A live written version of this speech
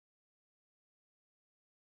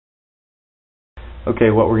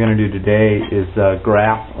Okay, what we're going to do today is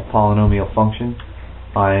graph a polynomial function.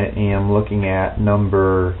 I am looking at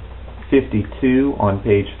number 52 on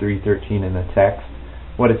page 313 in the text.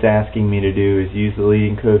 What it's asking me to do is use the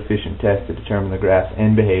leading coefficient test to determine the graph's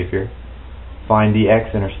end behavior, find the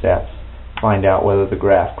x-intercepts, find out whether the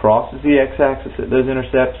graph crosses the x-axis at those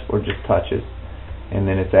intercepts or just touches, and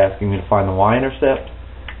then it's asking me to find the y-intercept,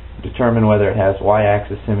 determine whether it has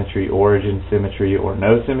y-axis symmetry, origin symmetry, or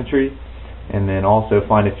no symmetry, and then also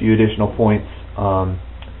find a few additional points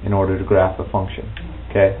in order to graph the function.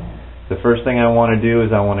 Okay. The first thing I want to do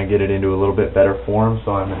is I want to get it into a little bit better form,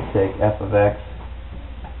 so I'm going to take f of x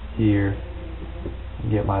here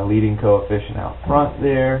and get my leading coefficient out front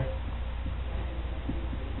there.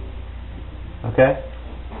 Okay.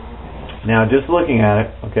 Now just looking at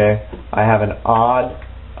it, okay, I have an odd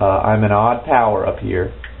I'm an odd power up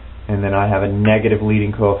here, and then I have a negative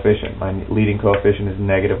leading coefficient. My leading coefficient is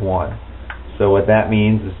 -1. So what that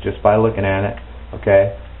means is, just by looking at it,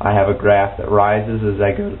 okay, I have a graph that rises as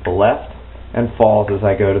I go to the left and falls as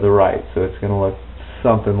I go to the right. So it's going to look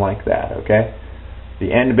something like that, okay?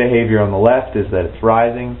 The end behavior on the left is that it's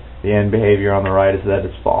rising. The end behavior on the right is that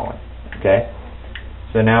it's falling, okay?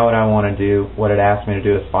 So now what I want to do, what it asks me to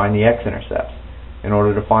do, is find the x-intercepts. In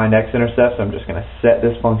order to find x-intercepts, I'm just going to set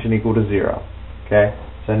this function equal to 0, okay?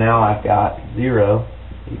 So now I've got 0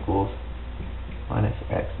 equals minus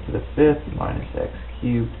x to the 5th minus x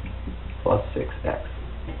cubed plus 6x.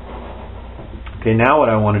 Okay, now what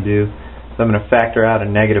I want to do is I'm going to factor out a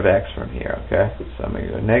negative x from here, okay? So I'm going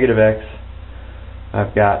to go negative x.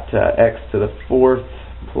 I've got x to the 4th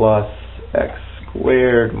plus x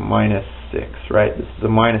squared minus 6, right? This is a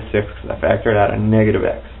minus 6 because I factored out a negative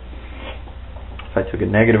x. If I took a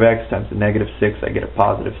negative x times a negative 6, I get a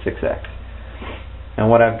positive 6x. And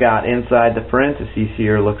what I've got inside the parentheses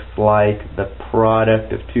here looks like the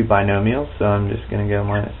product of two binomials, so I'm just going to go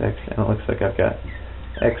minus x, and it looks like I've got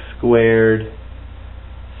x squared,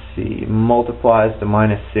 see, multiplies to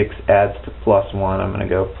minus 6, adds to plus 1. I'm going to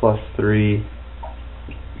go plus 3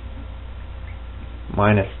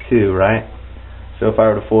 minus 2, right? So if I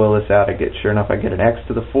were to FOIL this out, sure enough, I get an x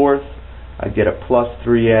to the 4th, I get a plus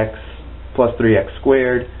 3x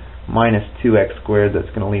squared, minus 2x squared, that's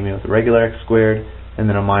going to leave me with a regular x squared, and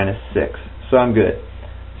then a minus 6. So I'm good.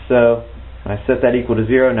 So when I set that equal to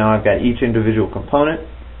 0, now I've got each individual component,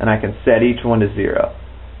 and I can set each one to 0.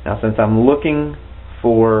 Now since I'm looking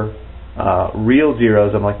for real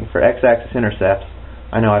zeros, I'm looking for x-axis intercepts,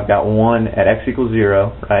 I know I've got one at x equals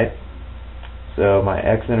 0, right? So my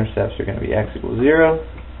x-intercepts are going to be x equals 0.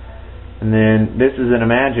 And then this is an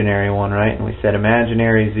imaginary one, right? And we said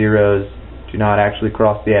imaginary zeros do not actually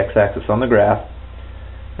cross the x-axis on the graph.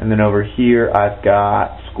 And then over here I've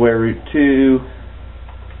got square root 2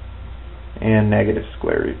 and negative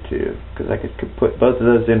square root 2, because I could put both of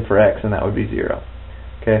those in for x and that would be 0.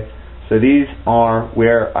 Okay, so these are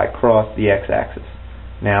where I cross the x-axis.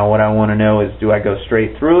 Now what I want to know is, do I go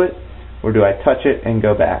straight through it or do I touch it and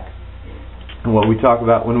go back? And what we talk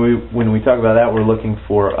about when we talk about that, we're looking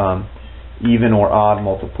for even or odd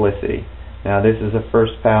multiplicity. Now this is a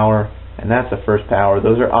first power and that's a first power.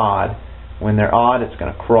 Those are odd. When they're odd, it's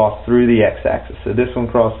going to cross through the x-axis. So this one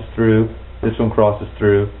crosses through, this one crosses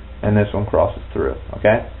through, and this one crosses through.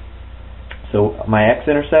 Okay? So my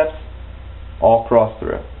x-intercepts all cross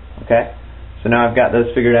through. Okay? So now I've got those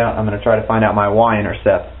figured out. I'm going to try to find out my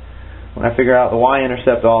y-intercept. When I figure out the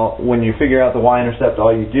y-intercept, when you figure out the y-intercept,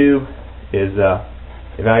 all you do is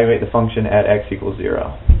evaluate the function at x equals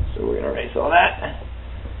 0. So we're going to erase all that.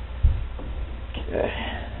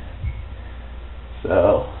 Okay.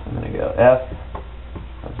 So I'm going to go f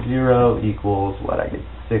of 0 equals what? I get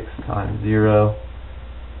 6 times 0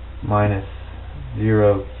 minus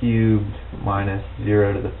 0 cubed minus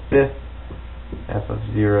 0 to the 5th. F of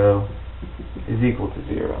 0 is equal to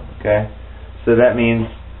 0. Okay? So that means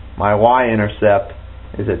my y-intercept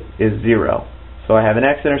is 0. So I have an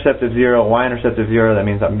x-intercept of 0, y-intercept of 0. That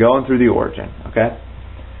means I'm going through the origin. Okay?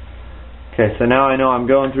 Okay, so now I know I'm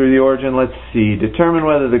going through the origin. Let's see. Determine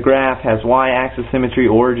whether the graph has y-axis symmetry,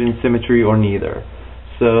 origin symmetry, or neither.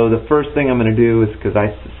 So the first thing I'm going to do is, because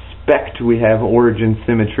I suspect we have origin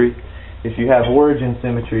symmetry. If you have origin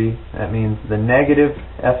symmetry, that means the negative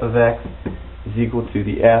f of x is equal to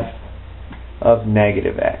the f of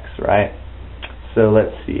negative x, right? So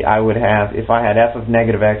let's see. I would have, if I had f of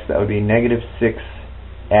negative x, that would be negative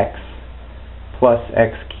 6x plus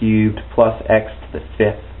x cubed plus x to the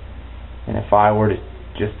 5th. And if I were to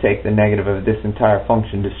just take the negative of this entire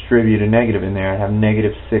function, distribute a negative in there, I'd have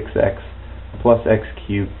negative 6x plus x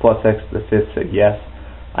cubed plus x to the 5th. So yes,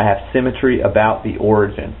 I have symmetry about the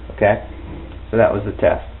origin. Okay? So that was the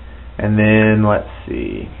test. And then let's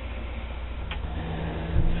see.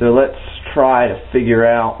 So let's try to figure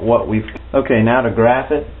out what we've... Okay, now to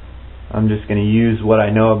graph it, I'm just going to use what I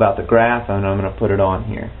know about the graph and I'm going to put it on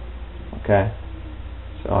here. Okay,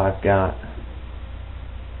 so I've got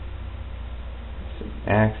some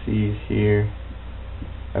axes here.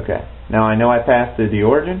 Okay, now I know I pass through the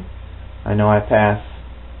origin. I know I pass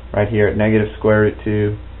right here at negative square root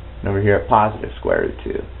 2 and over here at positive square root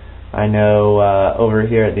 2. I know over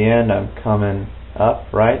here at the end I'm coming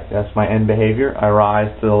up, right? That's my end behavior. I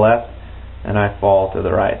rise to the left and I fall to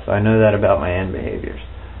the right. So I know that about my end behaviors.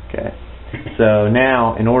 Okay. So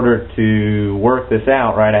now in order to work this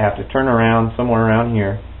out, right, I have to turn around somewhere around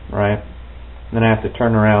here, right? And then I have to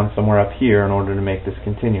turn around somewhere up here in order to make this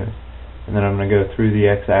continuous. And then I'm going to go through the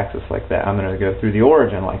x-axis like that. I'm going to go through the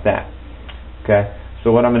origin like that. Okay.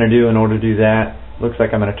 So what I'm going to do in order to do that, looks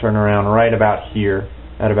like I'm going to turn around right about here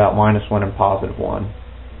at about -1 and +1.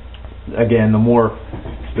 Again, the more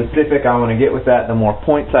specific I want to get with that, the more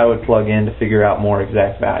points I would plug in to figure out more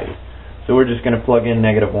exact values. So we're just going to plug in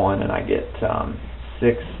 -1 and I get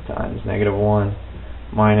 6 times -1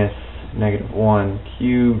 minus -1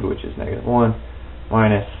 cubed, which is -1,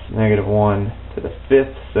 minus -1 to the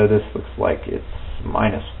 5th. So this looks like it's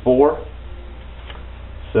 -4.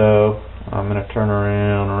 So I'm going to turn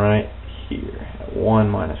around right here at 1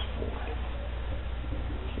 minus 4.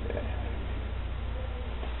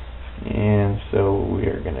 And so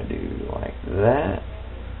we're going to do like that.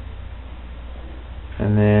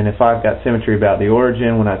 And then if I've got symmetry about the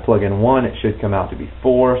origin, when I plug in 1, it should come out to be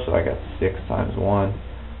 4. So I got 6 times 1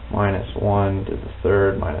 minus 1 to the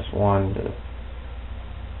 3rd minus 1 to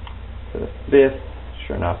the 5th.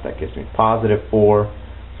 Sure enough, that gives me +4.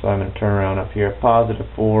 So I'm going to turn around up here,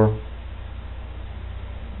 +4.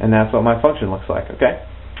 And that's what my function looks like, okay?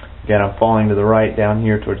 Again, I'm falling to the right down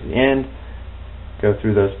here towards the end. Go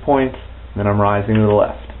through those points, and then I'm rising to the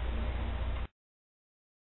left.